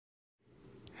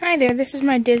Hi there, this is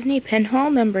my Disney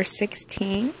pinhole number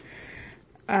 16.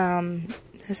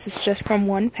 This is just from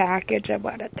one package. I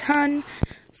bought a ton,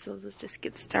 so let's just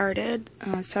get started.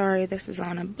 Sorry, this is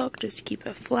on a book, just to keep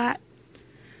it flat.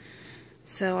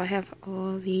 So I have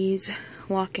all these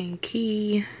Lock and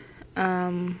Key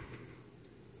pins,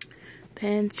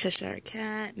 Cheshire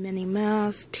Cat, Minnie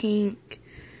Mouse, Tink,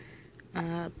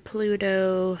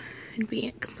 Pluto. And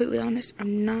being completely honest,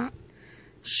 I'm not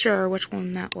sure which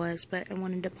one that was, but I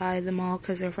wanted to buy them all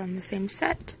because they're from the same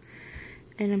set,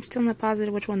 and I'm still not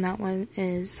positive which one that one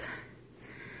is.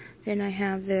 Then I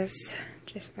have this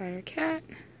Cheshire Cat.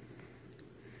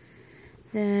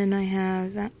 Then I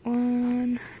have that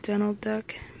one, Donald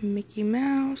Duck, Mickey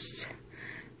Mouse,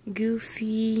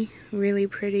 Goofy, really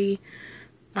pretty,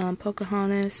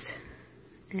 Pocahontas,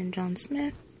 and John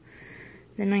Smith.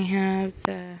 Then I have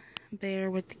the bear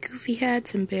with the goofy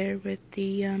hats and bear with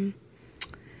the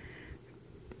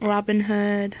Robin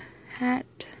Hood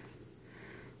hat.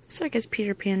 So I guess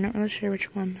Peter Pan, not really sure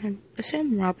which one. I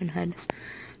assume Robin Hood.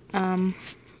 And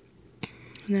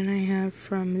then I have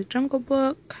from the Jungle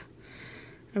Book.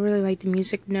 I really like the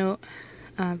music note,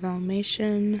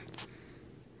 Dalmatian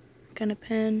kind of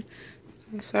pen.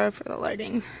 I'm sorry for the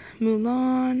lighting.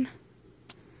 Mulan.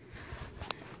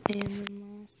 And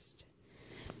then last,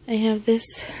 I have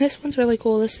this. This one's really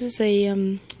cool. This is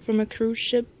a from a cruise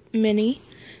ship mini.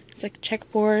 It's like a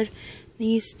checkboard.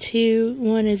 These two,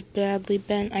 one is badly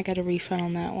bent. I got a refund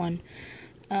on that one.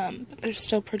 But they're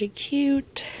still pretty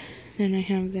cute. Then I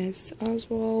have this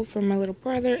Oswald for my little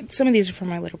brother. Some of these are for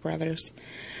my little brothers.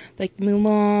 Like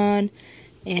Mulan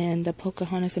and the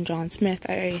Pocahontas and John Smith.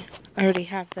 I already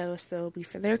have those, so it'll be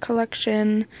for their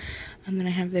collection. And then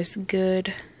I have this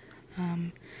good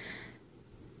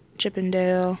Chip and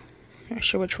Dale. I'm not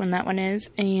sure which one that one is.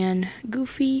 And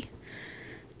Goofy.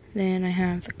 Then I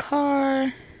have the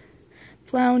car,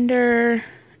 Flounder,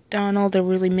 Donald, a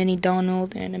really mini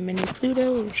Donald, and a mini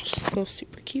Pluto, which is both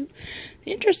super cute.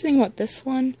 The interesting thing about this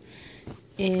one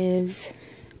is,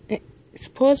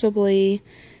 supposedly,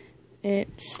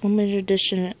 it's limited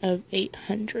edition of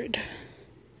 800.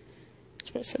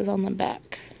 That's what it says on the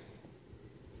back.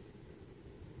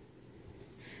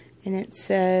 And it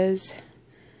says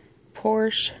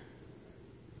Porsche.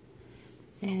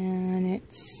 And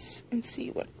it's, let's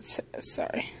see what it says,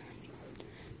 sorry.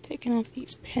 Taking off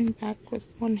these pen back with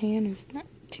one hand is not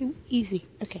too easy.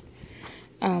 Okay.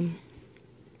 And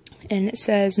it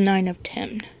says 9 of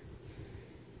 10.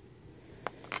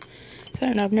 So I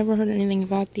don't know, I've never heard anything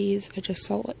about these. I just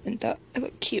saw it and thought it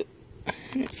looked cute.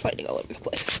 And it's sliding all over the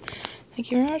place. Thank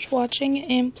you very much for watching,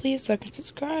 and please like and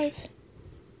subscribe.